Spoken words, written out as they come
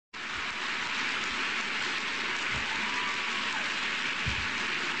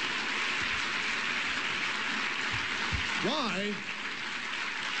Why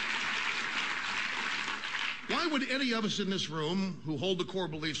would any of us in this room who hold the core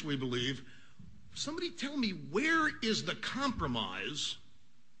beliefs we believe, somebody tell me, where is the compromise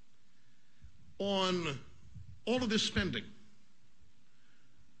on all of this spending?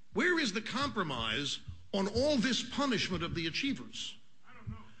 Where is the compromise on all this punishment of the achievers? I don't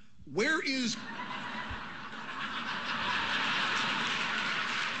know. Where is...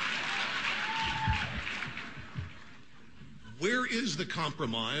 Where is the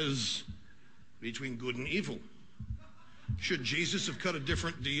compromise between good and evil? Should Jesus have cut a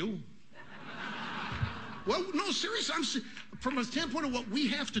different deal? Well, no, seriously, from a standpoint of what we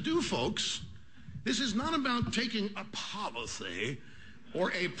have to do, folks, this is not about taking a policy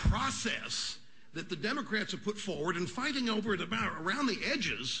or a process that the Democrats have put forward and fighting over it around the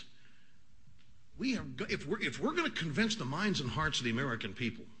edges. If we're going to convince the minds and hearts of the American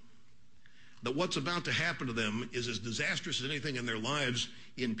people that what's about to happen to them is as disastrous as anything in their lives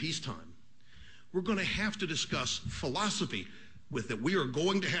in peacetime, we're going to have to discuss philosophy with it. We are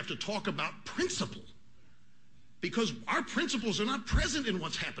going to have to talk about principle, because our principles are not present in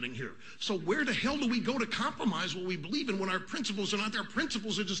what's happening here. So where the hell do we go to compromise what we believe in when our principles are not there?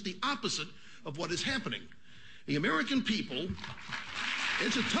 Principles are just the opposite of what is happening. The American people,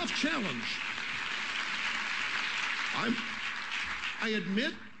 it's a tough challenge. I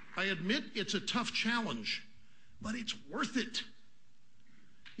admit it's a tough challenge, but it's worth it.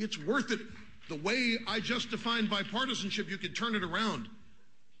 It's worth it. The way I just defined bipartisanship, you could turn it around.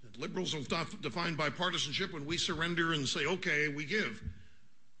 Liberals will define bipartisanship when we surrender and say, okay, we give.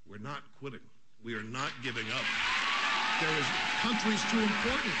 We're not quitting. We are not giving up. There is country's too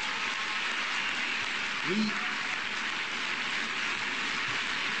important.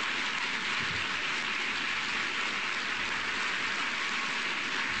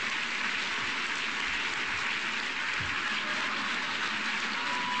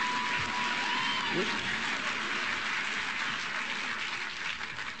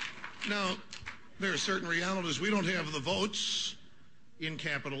 Now, there are certain realities. We don't have the votes in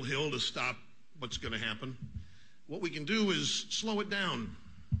Capitol Hill to stop what's going to happen. What we can do is slow it down.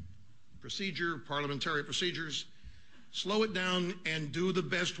 Parliamentary procedures, slow it down and do the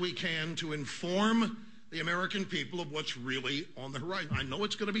best we can to inform the American people of what's really on the horizon. I know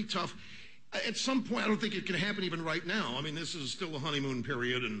it's going to be tough. At some point, I don't think it can happen even right now. I mean, this is still a honeymoon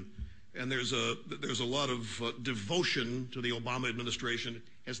period, and there's a lot of devotion to the Obama administration. It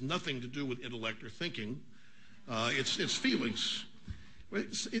has nothing to do with intellect or thinking. It's feelings.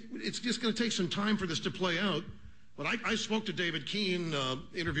 It's just going to take some time for this to play out. But I spoke to David Keene,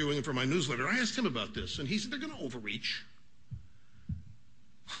 interviewing him for my newsletter. I asked him about this, and he said they're going to overreach.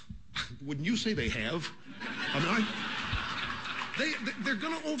 Wouldn't you say they have? I mean, they're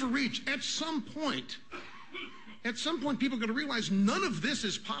going to overreach. At some point, people are going to realize none of this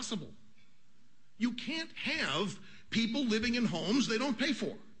is possible. You can't have people living in homes they don't pay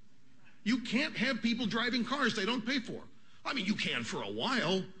for. You can't have people driving cars they don't pay for. I mean, you can for a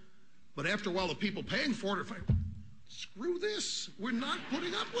while, but after a while, the people paying for it are like, screw this. We're not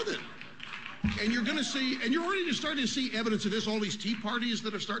putting up with it. And you're going to see, and you're already starting to see evidence of this, all these tea parties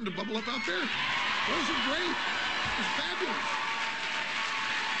that are starting to bubble up out there. Those are great. It's fabulous.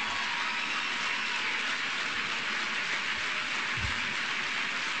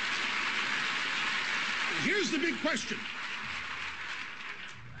 Here's the big question.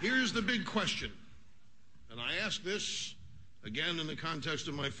 Here's the big question. And I ask this again in the context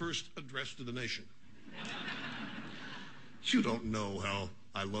of my first address to the nation. You don't know how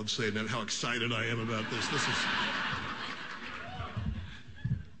I love saying that, how excited I am about this. This is...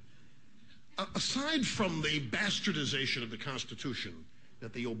 Aside from the bastardization of the Constitution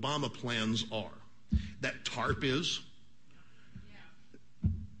that the Obama plans are, that TARP is,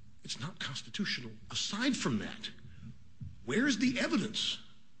 it's not constitutional. Aside from that, where's the evidence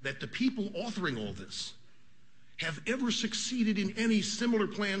that the people authoring all this have ever succeeded in any similar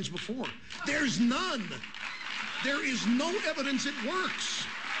plans before? There's none. There is no evidence it works.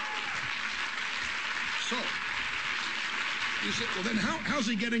 So, you say, well then how's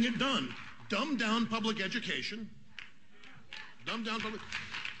he getting it done? Dumb down public education, dumb down public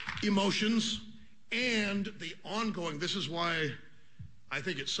emotions, and the ongoing, this is why I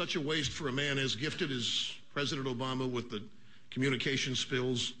think it's such a waste for a man as gifted as President Obama with the communication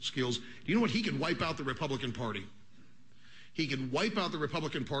skills. Do you know what? He could wipe out the Republican Party. He could wipe out the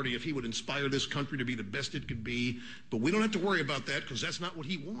Republican Party if he would inspire this country to be the best it could be. But we don't have to worry about that because that's not what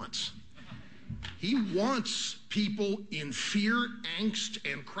he wants. He wants people in fear, angst,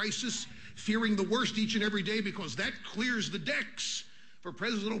 and crisis, fearing the worst each and every day because that clears the decks for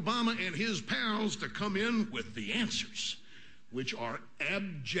President Obama and his pals to come in with the answers, which are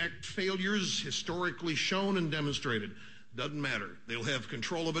abject failures historically shown and demonstrated. Doesn't matter. They'll have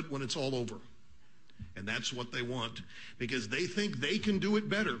control of it when it's all over. And that's what they want, because they think they can do it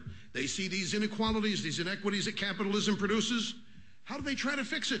better. They see these inequalities, these inequities that capitalism produces. How do they try to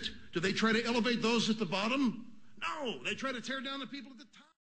fix it? Do they try to elevate those at the bottom? No, they try to tear down the people at the top.